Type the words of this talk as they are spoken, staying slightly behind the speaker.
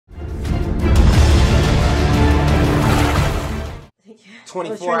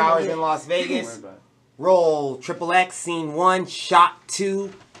24 hours in Las Vegas. Roll triple X, scene 1, shot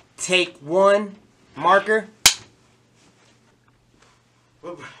 2, take 1, marker.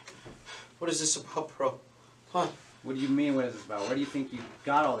 What is this about, bro? Come on. What do you mean what is this about? Where do you think you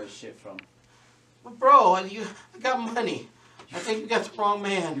got all this shit from? Bro, I got money. I think you got the wrong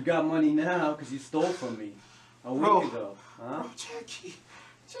man. You got money now because you stole from me a week ago. Huh? Bro,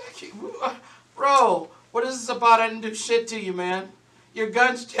 Jackie, bro, what is this about? I didn't do shit to you, man. Your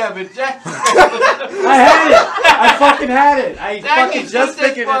gun's jabbing, Jackie. I had it. I fucking had it. I fucking just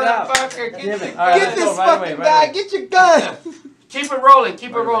figured it out. Get this fucking guy. Get your gun. Keep it rolling.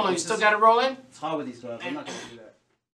 Keep it rolling. You still got it rolling? It's hard with these gloves. I'm not gonna do that.